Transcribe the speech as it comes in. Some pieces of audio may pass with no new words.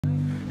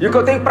E o que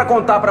eu tenho para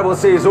contar para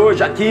vocês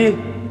hoje aqui,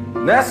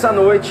 nessa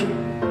noite,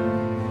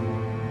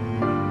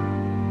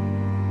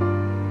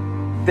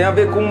 tem a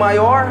ver com o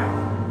maior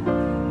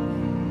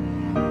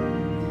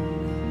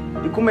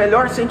e com o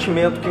melhor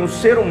sentimento que um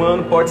ser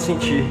humano pode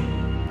sentir.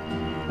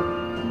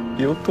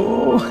 Eu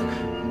tô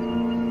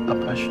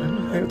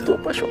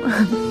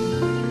apaixonado.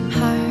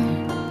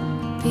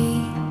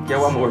 Que é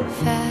o amor.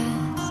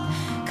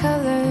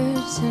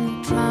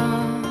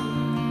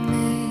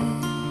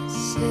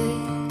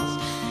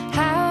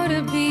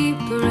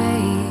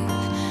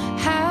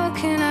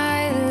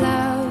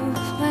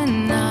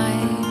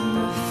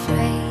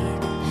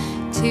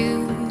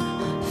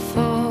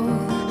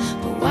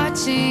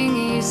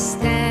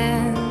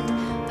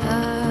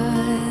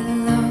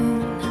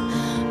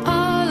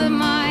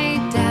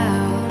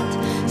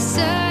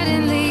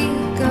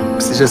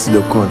 Você já se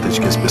deu conta de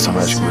que esse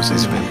personagem que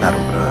vocês inventaram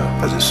pra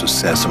fazer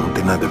sucesso não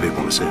tem nada a ver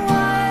com você?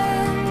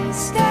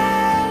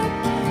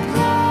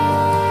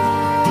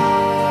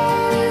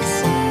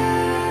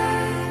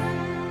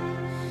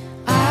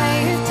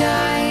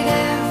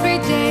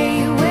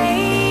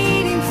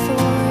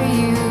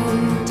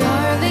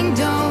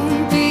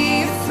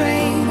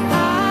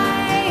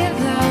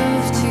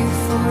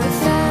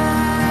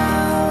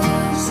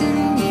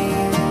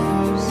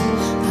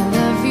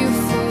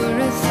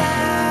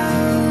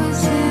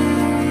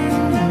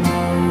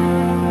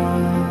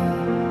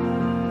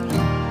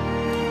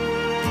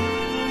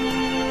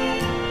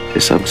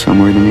 Você sabe que você é o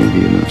amor da minha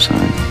vida, não sabe?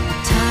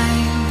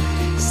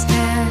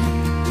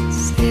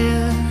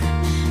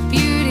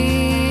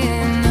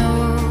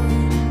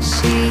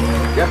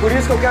 E é por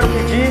isso que eu quero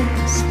pedir,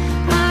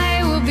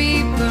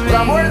 pro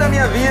amor da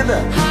minha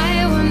vida,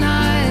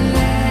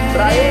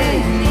 pra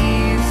ele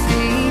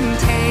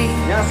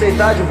me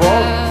aceitar de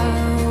volta.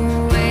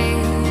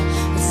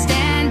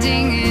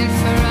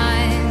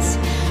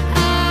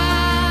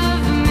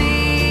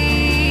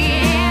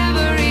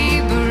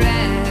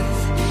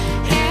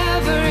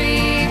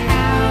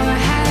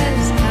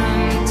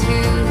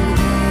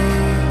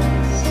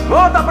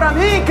 Volta pra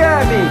mim,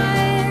 Kevin!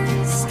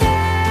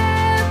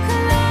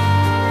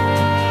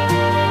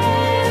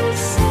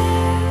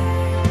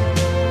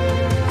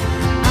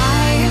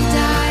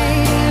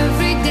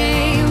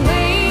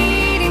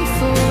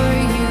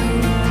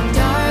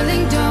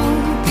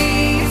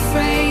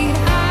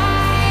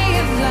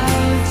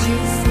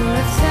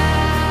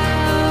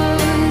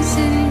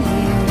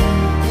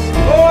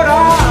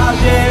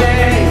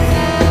 Coragem!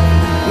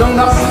 Não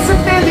dá pra ser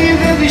feliz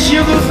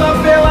existindo só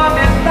pela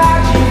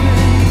metade.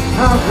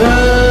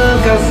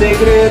 Arranca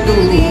segredo,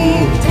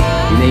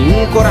 e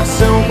nenhum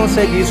coração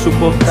consegue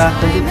suportar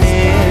tanto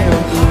tempo.